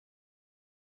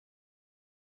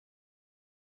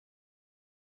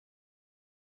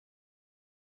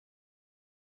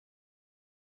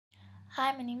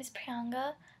Hi, my name is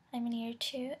Priyanka. I'm in year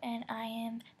 2 and I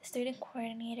am the student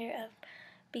coordinator of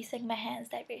BHSEC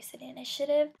Diversity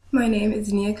Initiative. My name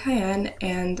is Nia Cayenne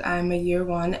and I'm a year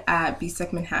 1 at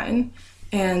BHSEC Manhattan,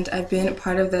 and I've been a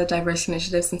part of the Diversity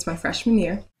Initiative since my freshman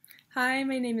year. Hi,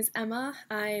 my name is Emma.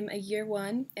 I'm a year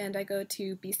 1 and I go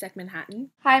to BHSEC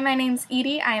Manhattan. Hi, my name's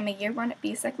Edie. I am a year 1 at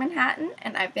BHSEC Manhattan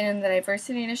and I've been in the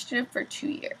Diversity Initiative for 2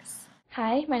 years.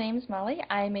 Hi, my name is Molly.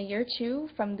 I'm a year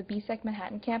 2 from the BHSEC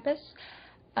Manhattan campus.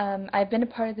 I've been a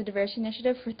part of the Diversity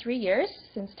Initiative for 3 years,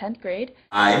 since 10th grade.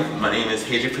 Hi, my name is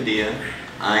Pedro Padilla.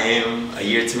 I am a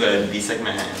year 2 at BHSEC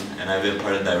Manhattan, and I've been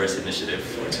part of the Diversity Initiative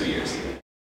for 2 years.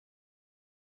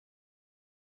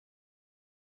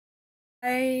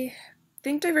 I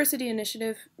think Diversity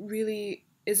Initiative really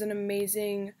is an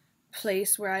amazing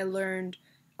place where I learned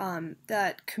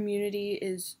that community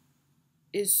is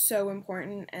so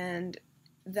important, and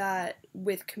that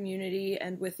with community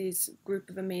and with these group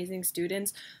of amazing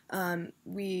students,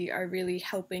 we are really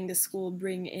helping the school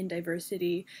bring in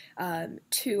diversity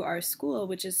to our school,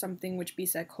 which is something which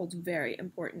BHSEC holds very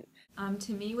important.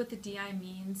 To me, what the DI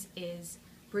means is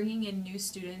bringing in new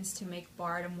students to make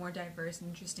BARD a more diverse and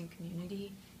interesting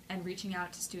community, and reaching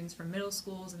out to students from middle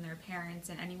schools and their parents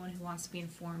and anyone who wants to be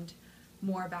informed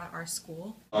more about our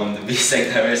school. The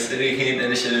BHSEC Diversity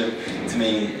Initiative to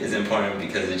me is important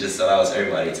because it just allows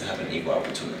everybody to have an equal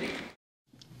opportunity.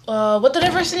 What the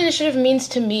Diversity Initiative means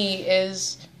to me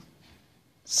is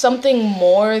something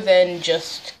more than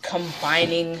just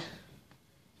combining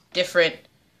different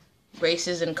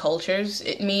races and cultures.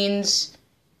 It means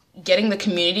getting the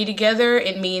community together.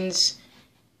 It means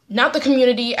not the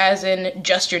community as in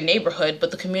just your neighborhood, but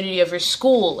the community of your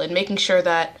school, and making sure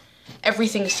that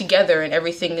everything is together and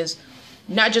everything is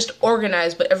not just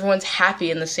organized, but everyone's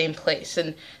happy in the same place.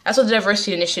 And that's what the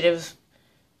Diversity Initiative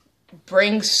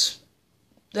brings.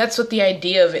 That's what the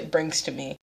idea of it brings to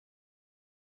me.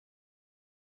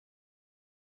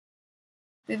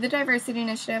 Through the Diversity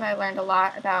Initiative, I learned a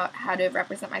lot about how to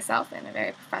represent myself in a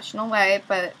very professional way,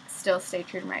 but still stay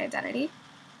true to my identity.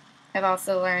 I've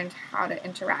also learned how to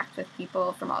interact with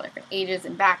people from all different ages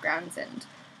and backgrounds, and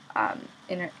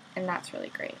that's really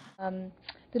great.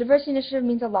 The Diversity Initiative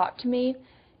means a lot to me.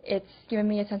 It's given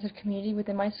me a sense of community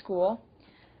within my school.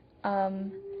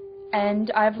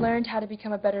 And I've learned how to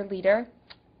become a better leader,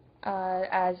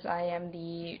 as I am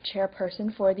the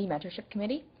chairperson for the mentorship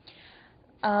committee.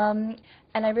 And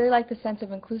I really like the sense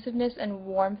of inclusiveness and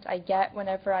warmth I get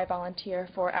whenever I volunteer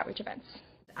for outreach events.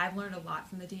 I've learned a lot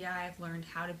from the DI. I've learned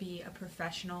how to be a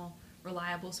professional,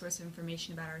 reliable source of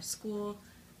information about our school,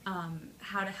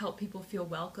 how to help people feel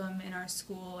welcome in our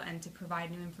school, and to provide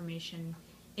new information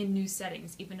in new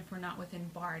settings. Even if we're not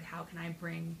within BARD, how can I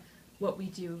bring what we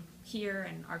do here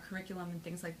and our curriculum and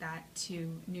things like that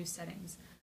to new settings?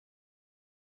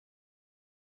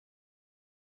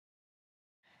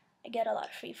 I get a lot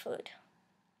of free food.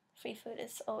 Free food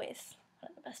is always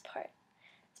one of the best part,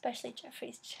 especially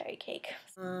Jeffrey's cherry cake.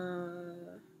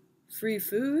 Free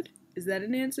food? Is that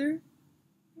an answer?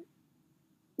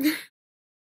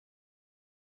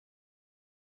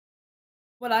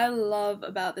 What I love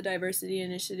about the Diversity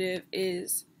Initiative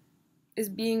is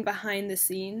being behind the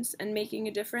scenes and making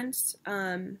a difference.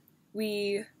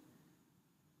 We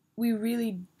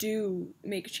really do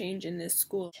make change in this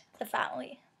school. The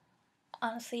family.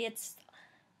 Honestly, it's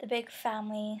the big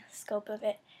family scope of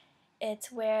it.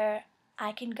 It's where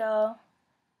I can go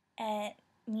and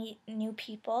meet new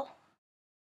people.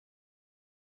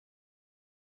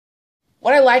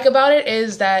 What I like about it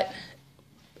is that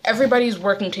everybody's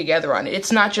working together on it.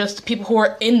 It's not just people who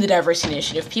are in the Diversity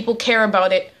Initiative. People care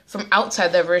about it from outside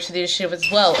the Diversity Initiative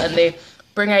as well, and they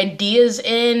bring ideas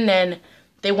in and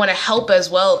they want to help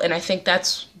as well. And I think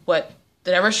that's what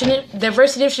the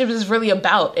Diversity Initiative is really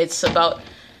about. It's about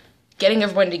getting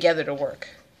everyone together to work.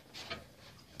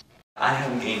 I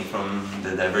have gained from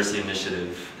the Diversity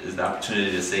Initiative is the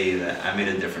opportunity to say that I made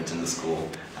a difference in the school.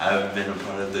 I've been a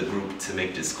part of the group to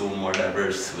make the school more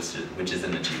diverse, which is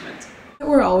an achievement.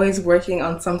 We're always working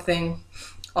on something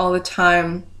all the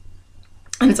time,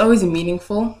 and it's always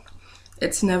meaningful.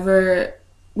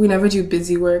 We never do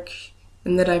busy work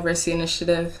in the Diversity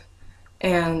Initiative,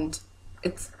 and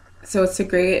it's a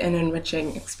great and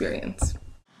enriching experience.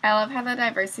 I love how the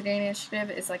Diversity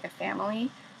Initiative is like a family.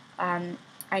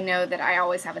 I know that I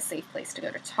always have a safe place to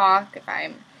go to talk. If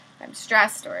I'm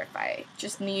stressed or if I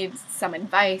just need some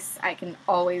advice, I can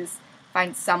always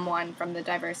find someone from the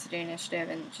Diversity Initiative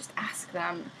and just ask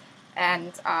them.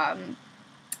 And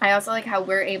I also like how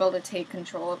we're able to take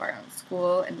control of our own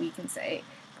school, and we can say,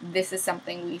 this is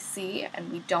something we see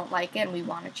and we don't like it and we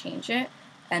want to change it,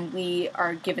 and we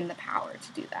are given the power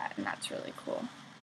to do that, and that's really cool.